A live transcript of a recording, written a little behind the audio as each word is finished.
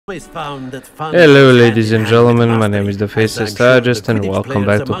Found that fun Hello, goes ladies and hand in hand with gentlemen. My mastery, name is the as Faceless I'm sure the Digest, and Quidditch welcome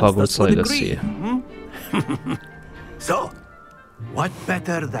players back to amongst us Hogwarts would Legacy. agree. So, what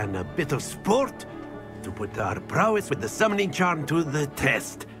better than a bit of sport to put our prowess with the summoning charm to the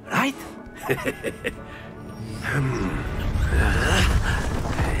test, right?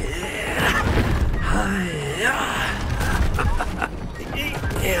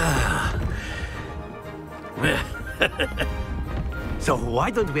 So why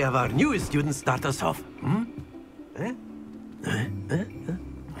don't we have our newest student start us off? And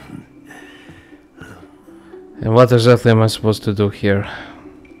what exactly am I supposed to do here?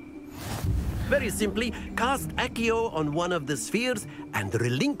 Very simply, cast Accio on one of the spheres and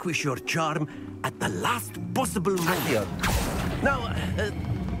relinquish your charm at the last possible moment. Now,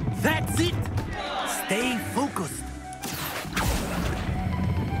 that's it! Stay focused.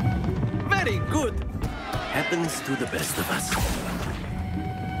 Very good! Happens to the best of us.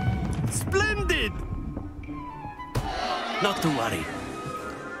 Splendid! Not to worry.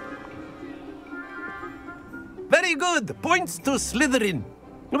 Very good! Points to Slytherin.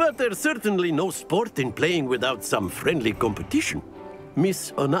 But there's certainly no sport in playing without some friendly competition.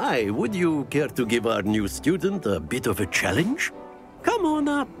 Miss Onai, would you care to give our new student a bit of a challenge? Come on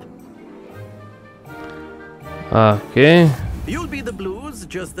up. Okay. You'll be the blues,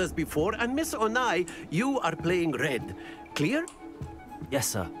 just as before, and Miss Onai, you are playing red. Clear? Yes,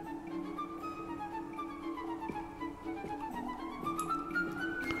 sir.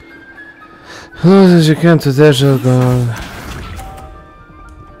 As you can to dash go.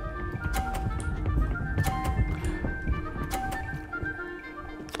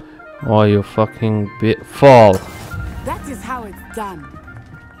 Oh, you fucking fall. That is how it's done.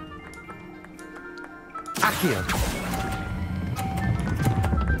 Accio.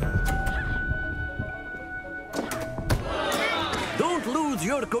 Don't lose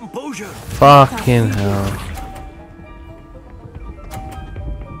your composure. Fucking hell.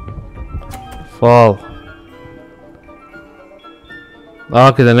 Fall.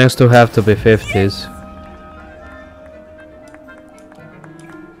 Okay, the next two have to be 50s.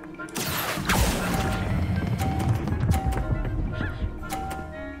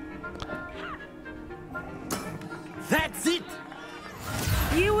 That's it.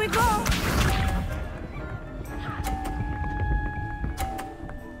 Here we go.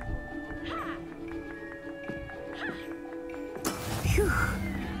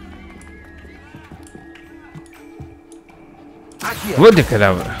 What the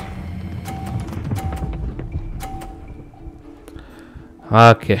cadaver?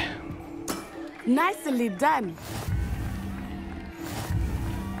 Okay. Nicely done.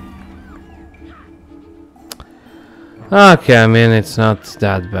 Okay, I mean, it's not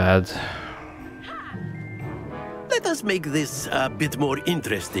that bad. Let us make this a bit more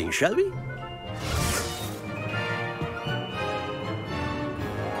interesting, shall we?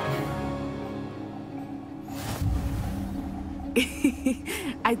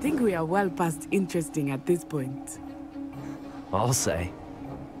 I think we are well past interesting at this point. I'll say.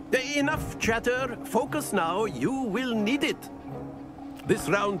 Enough chatter. Focus now. You will need it. This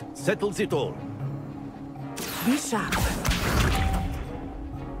round settles it all. Be sharp.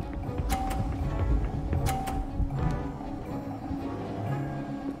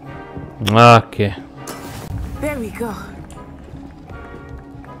 Okay. There we go.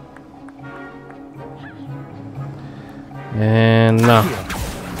 And no.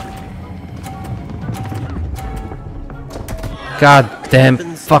 God damn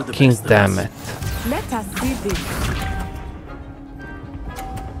fucking damn it. Let us see this.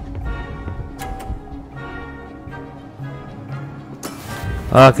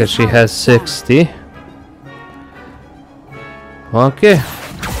 Okay, she has 60. Okay.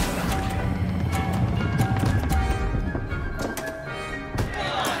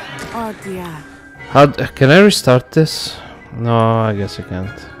 Oh dear. How can I restart this? No, I guess I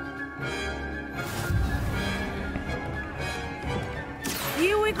can't.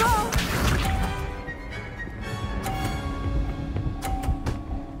 Here we go.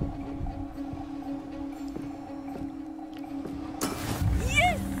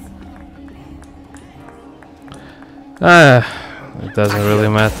 It doesn't really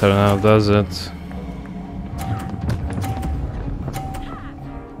matter now, does it?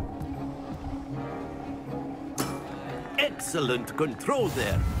 Excellent control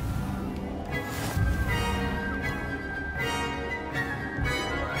there.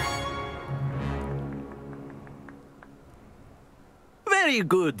 Very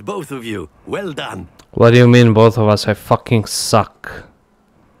good, both of you. Well done. What do you mean, both of us? I fucking suck.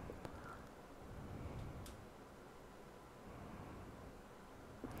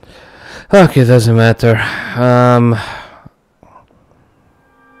 Okay, doesn't matter. I'm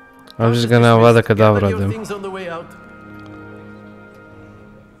just gonna Avada Kedavra Gather your them. things on the way out.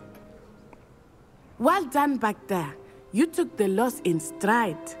 Well done back there. You took the loss in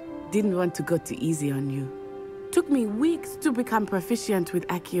stride. Didn't want to go too easy on you. Took me weeks to become proficient with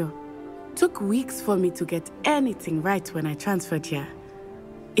Accio. Took weeks for me to get anything right when I transferred here.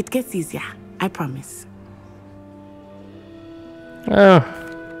 It gets easier, I promise. Oh,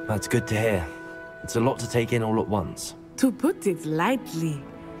 That's good to hear. It's a lot to take in all at once. To put it lightly,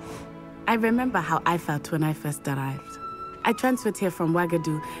 I remember how I felt when I first arrived. I transferred here from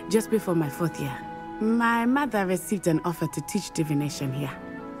Wagadu just before my 4th year. My mother received an offer to teach divination here.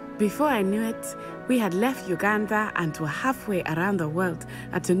 Before I knew it, we had left Uganda and were halfway around the world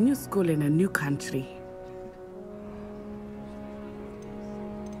at a new school in a new country.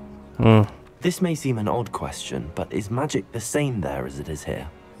 This may seem an odd question, but is magic the same there as it is here?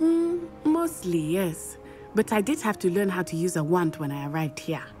 Mostly, yes. But I did have to learn how to use a wand when I arrived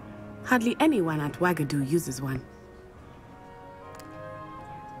here. Hardly anyone at Wagadu uses one.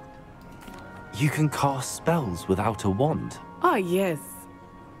 You can cast spells without a wand. Oh, yes.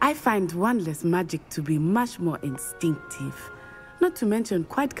 I find wandless magic to be much more instinctive. Not to mention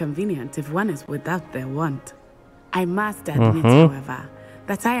quite convenient if one is without their wand. I must admit, however,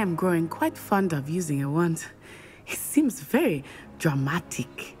 that I am growing quite fond of using a wand. It seems very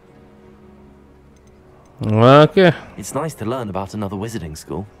dramatic. okay. It's nice to learn about another wizarding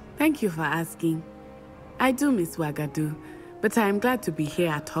school. Thank you for asking. I do miss Wagadu, but I am glad to be here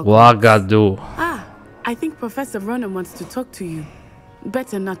at Hogwarts. Wagadu. Ah, I think Professor Ronan wants to talk to you.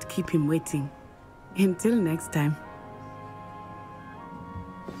 Better not keep him waiting. Until next time.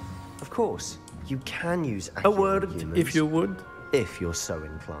 Of course, you can use A accurate word, humans, if you would. if you're so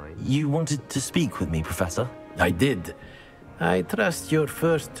inclined. You wanted to speak with me, Professor? I did. I trust your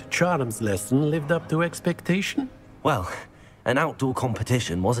first charms lesson lived up to expectation. Well, an outdoor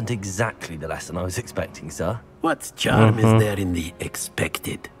competition wasn't exactly the lesson I was expecting, sir. What charm is there in the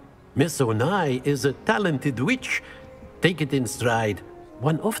expected? Miss Onai is a talented witch. Take it in stride.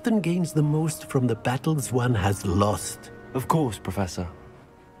 One often gains the most from the battles one has lost. Of course, Professor.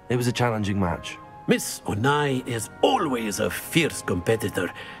 It was a challenging match. Miss Onai is always a fierce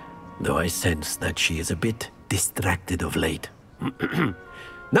competitor, though I sense that she is a bit distracted of late.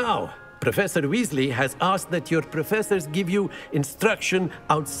 Now, Professor Weasley has asked that your professors give you instruction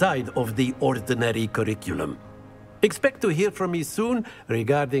outside of the ordinary curriculum. Expect to hear from me soon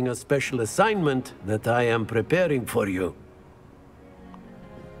regarding a special assignment that I am preparing for you.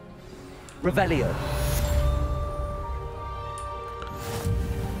 Revelio.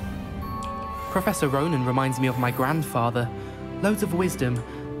 Professor Ronan reminds me of my grandfather. Loads of wisdom,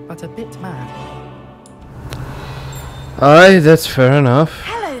 but a bit mad. Aye, that's fair enough.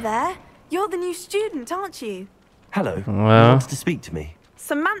 Hello there. You're the new student, aren't you? Hello. You Well. wanted to speak to me?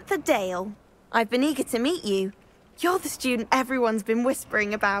 Samantha Dale. I've been eager to meet you. You're the student everyone's been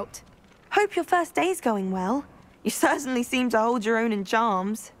whispering about. Hope your first day's going well. You certainly seem to hold your own in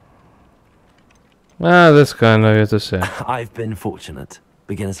charms. Ah, that's kind of you to say. I've been fortunate.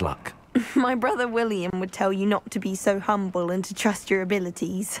 Beginner's luck. My brother William would tell you not to be so humble and to trust your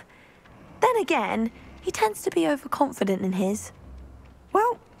abilities. Then again, he tends to be overconfident in his.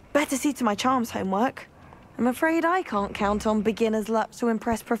 Well, better see to my charms homework. I'm afraid I can't count on beginner's luck to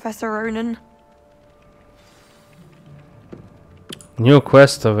impress Professor Ronan. New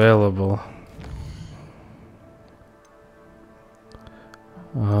quest available.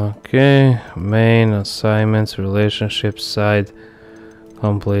 Okay, main assignments, relationship side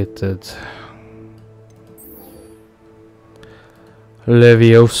completed.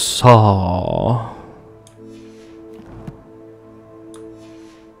 Leviosa.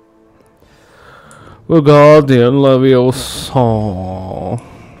 The Guardian Leviosa.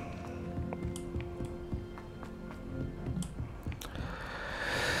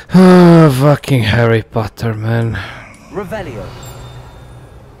 Fucking Harry Potter, man. Revelio.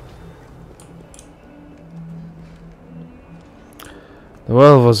 The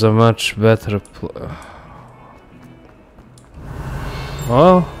well was a much better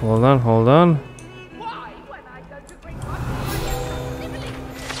Oh, hold on, hold on.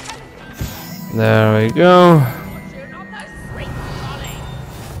 There we go.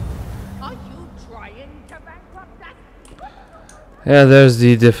 Yeah, there's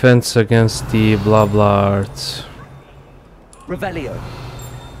the defense against the blah blah arts. Revelio.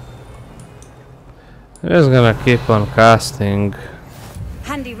 I'm just gonna keep on casting.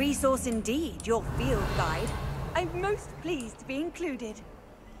 Handy resource indeed, your field guide. I'm most pleased to be included.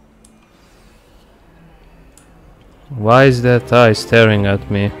 Why is that eye staring at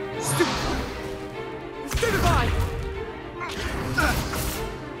me? Stupid!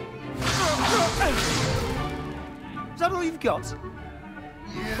 got?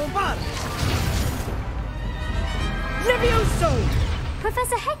 Levioso!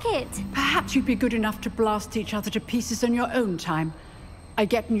 Professor Hecat! Perhaps you'd be good enough to blast each other to pieces on your own time. I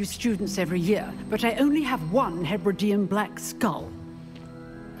get new students every year, but I only have one Hebridean black skull.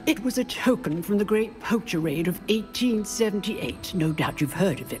 It was a token from the Great Poacher Raid of 1878. No doubt you've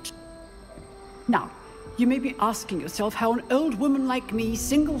heard of it. Now, you may be asking yourself how an old woman like me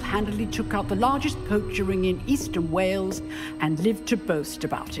single-handedly took out the largest poacher ring in eastern Wales and lived to boast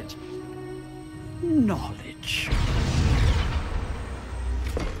about it. Knowledge.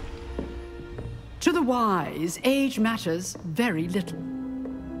 To the wise, age matters very little.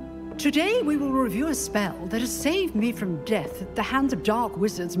 Today we will review a spell that has saved me from death at the hands of dark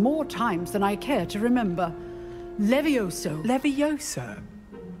wizards more times than I care to remember. Levioso. Levioso?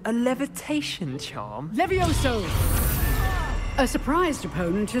 A levitation charm? Levioso! A surprised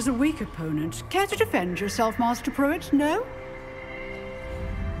opponent is a weak opponent. Care to defend yourself, Master Pruitt? No?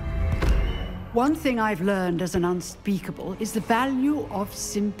 One thing I've learned as an unspeakable is the value of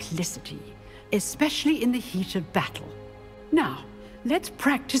simplicity, especially in the heat of battle. Now, let's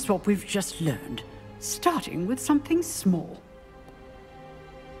practice what we've just learned, starting with something small.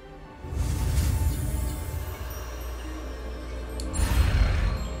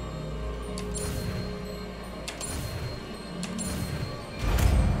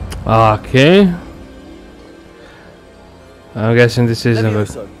 Okay. I'm guessing this isn't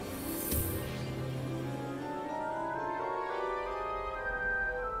a...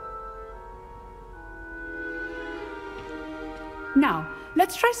 Now,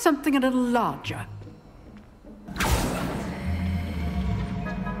 let's try something a little larger.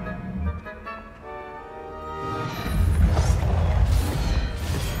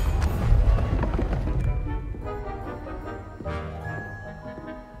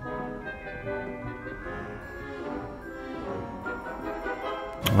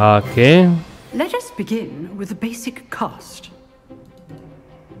 Okay. Let us begin with a basic cast.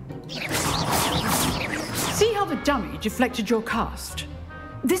 See how the dummy deflected your cast?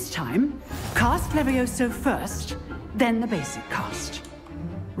 This time, cast Levioso first, then the basic cast.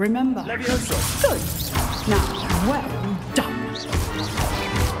 Remember. Levioso. Good. Now, well done.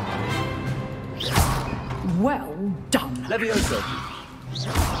 Well done. Levioso.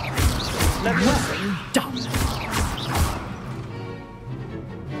 Well done.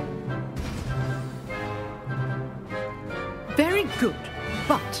 Very good.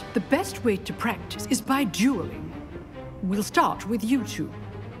 But the best way to practice is by dueling. We'll start with you two.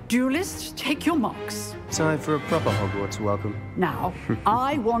 Duelists, take your marks. Time for a proper Hogwarts welcome. Now,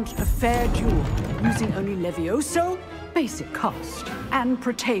 I want a fair duel, using only Levioso, basic cast, and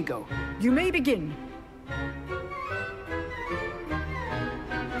Protego. You may begin.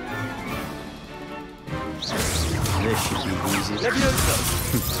 This should be easy. Levioso!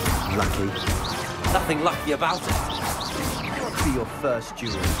 Lucky. Nothing lucky about it. Be your first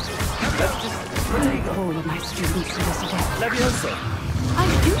duel. Let's just Take all of my students for this event. Levioso! I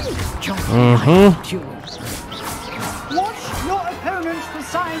do join duels. Watch your opponent for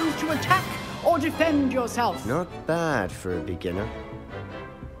signs to attack or defend yourself. Not bad for a beginner.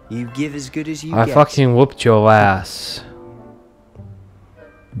 You give as good as you I get. fucking whooped your ass,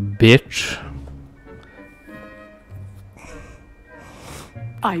 bitch.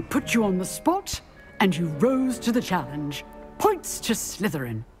 I put you on the spot, and you rose to the challenge. Points to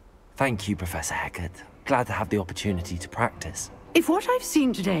Slytherin. Thank you, Professor Hecat. Glad to have the opportunity to practice. If what I've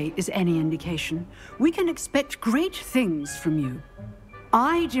seen today is any indication, we can expect great things from you.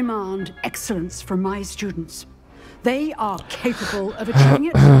 I demand excellence from my students. They are capable of achieving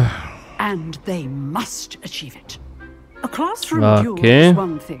it, and they must achieve it. A classroom duel is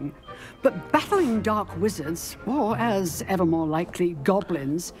one thing, but battling dark wizards, or as ever more likely,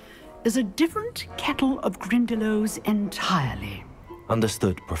 goblins, is a different kettle of Grindylows entirely.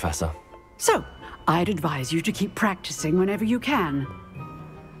 Understood, Professor. So, I'd advise you to keep practicing whenever you can.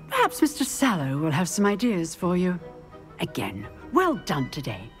 Perhaps Mr. Sallow will have some ideas for you. Again, well done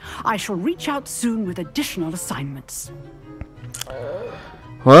today. I shall reach out soon with additional assignments.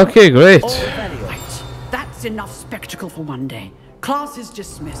 Okay, great. Right, that's enough spectacle for one day. Class is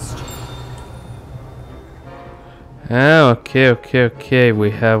dismissed. Okay.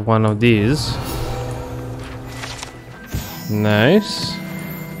 We have one of these. Nice.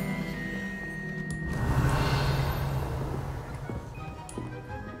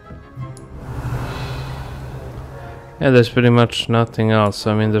 Yeah, there's pretty much nothing else.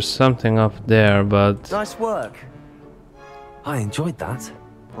 I mean, there's something up there, but... Nice work. I enjoyed that.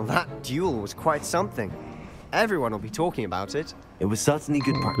 Well, that duel was quite something. Everyone will be talking about it. It was certainly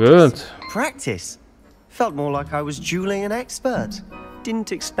good practice. Good. Practice? Felt more like I was dueling an expert.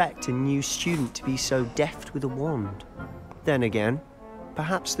 Didn't expect a new student to be so deft with a wand. Then again,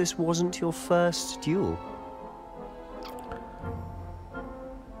 perhaps this wasn't your first duel.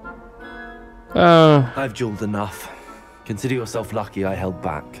 I've dueled enough. Consider yourself lucky I held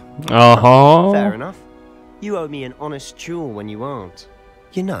back. Fair enough. You owe me an honest duel when you aren't.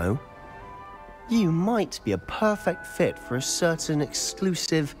 You know, you might be a perfect fit for a certain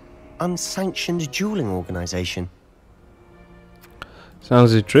exclusive, unsanctioned dueling organization.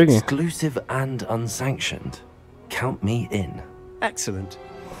 Sounds intriguing. Exclusive and unsanctioned. Count me in. Excellent.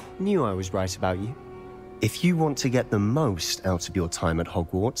 Knew I was right about you. If you want to get the most out of your time at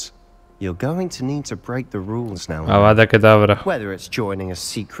Hogwarts, you're going to need to break the rules now. Avada Kedavra. Whether it's joining a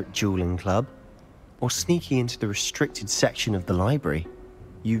secret dueling club or sneaking into the restricted section of the library,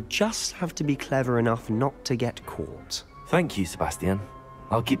 you just have to be clever enough not to get caught. Thank you, Sebastian.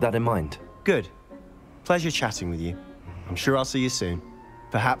 I'll keep that in mind. Good. Pleasure chatting with you. I'm sure I'll see you soon.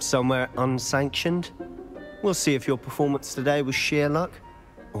 Perhaps somewhere unsanctioned? We'll see if your performance today was sheer luck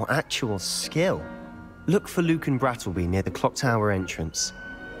or actual skill. Look for Luke and Brattleby near the clock tower entrance.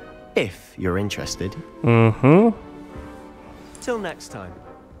 If you're interested. Till next time.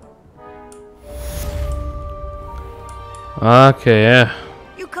 Okay, yeah.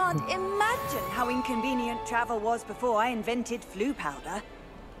 You can't imagine how inconvenient travel was before I invented flu powder.